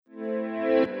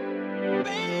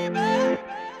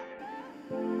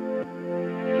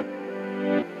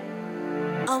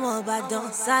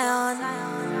Don't Zion.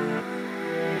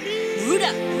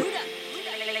 Ruda.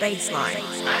 Baseline.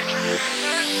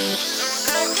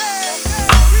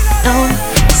 No,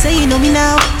 say you know me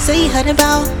now, say you heard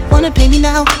about, wanna pay me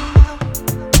now.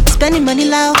 Spending money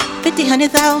loud, 50,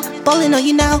 100 thou, ballin' on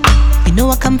you now. You know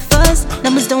I come first,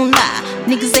 numbers don't lie.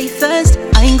 Niggas say thirst,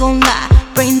 I ain't gon'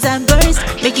 lie. Brains that burst,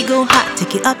 make you go hot.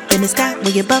 Take you up in the sky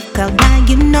where you above cloud nine,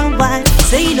 you know why.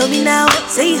 Say you know me now,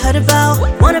 say you heard about,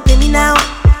 wanna pay me now.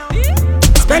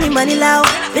 Spending money loud,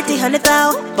 50, 100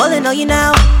 thou, ballin' on you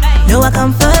now. Know I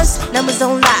come first, numbers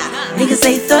don't lie. Niggas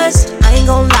say thirst, I ain't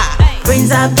gon' lie.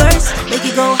 Brains that burst, make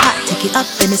you go hot. Take you up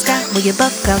in the sky where you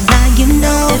above cloud nine, you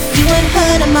know. If you ain't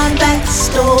heard of my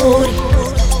backstory,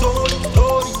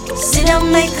 sit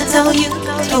down, make I tell you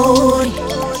story.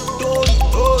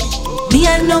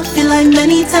 Me, I know feel like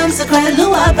many times I cried,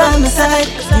 Lou, I by my side.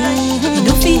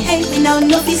 No fee hate me now,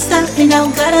 no fee stop me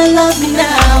now, gotta love me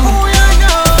now.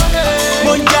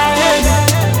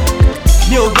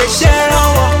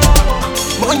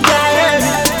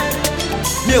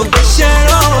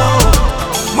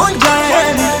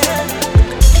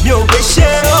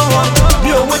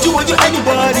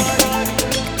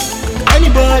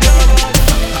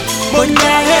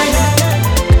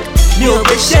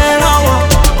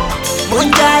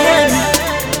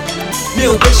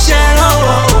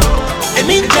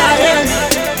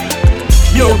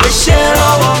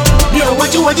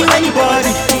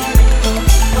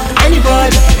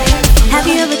 Anybody. Have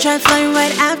you ever tried flying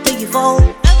right after you fall?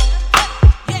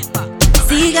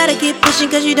 See, you gotta keep pushing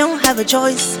cause you don't have a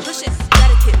choice. Push it,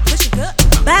 gotta keep pushing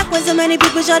good. Back when so many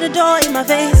people shut the door in my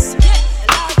face.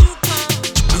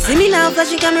 You see me now,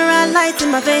 flashing camera lights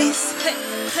in my face.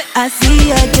 I see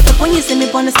ya, get up when you see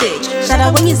me on the stage. Shout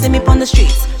out when you see me on the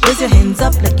streets. Raise your hands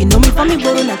up like you know me from me,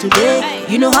 but not today.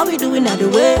 You know how we do it now the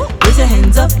way. Raise your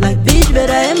hands up like bitch,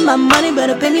 better have my money,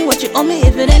 better pay me what you owe me.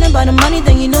 If it ain't about the money,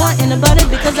 then you know I ain't about it.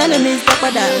 Because enemies duck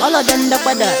by that, all of them duck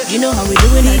by that. You know how we do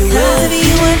it now the way. Because if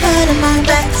you ain't heard of my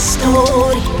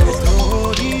backstory,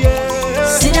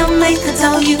 sit down, make I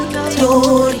tell you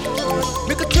story.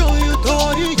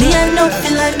 Me, I know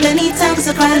feel like many times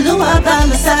I cried, Lou, I by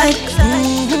my side.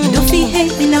 No fee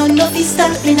hate me now, no fee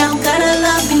stop me now, gotta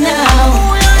love me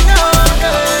now.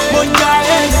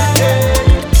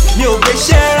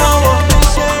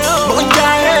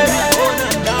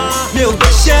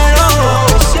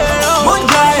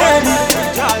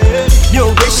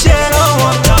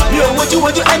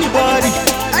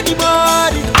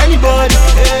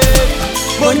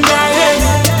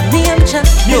 Me, I'm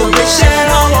just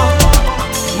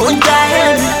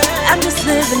I'm just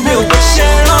living my life.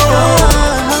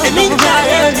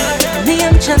 Me,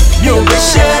 I'm just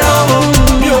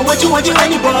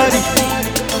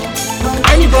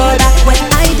Anybody. Back when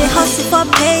I did hustle for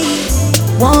pay,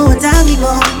 won't tell me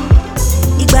more.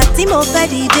 Igba tí mo fẹ́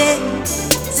dìde,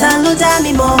 ta ló dá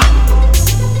mi mọ̀?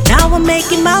 Now I'm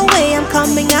making my way, I'm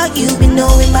coming out, you be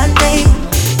knowing my name.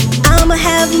 I'ma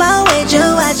have my way,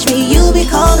 just watch me, you be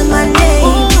calling my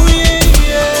name.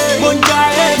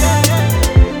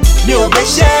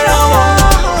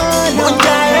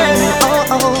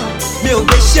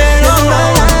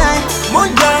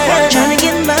 Tryna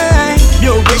get mine.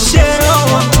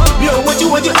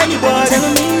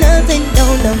 Telling me nothing,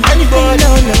 no. Anybody.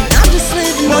 No. I'm just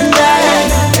living my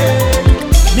life.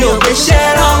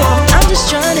 I'm just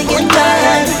tryna get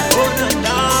mine.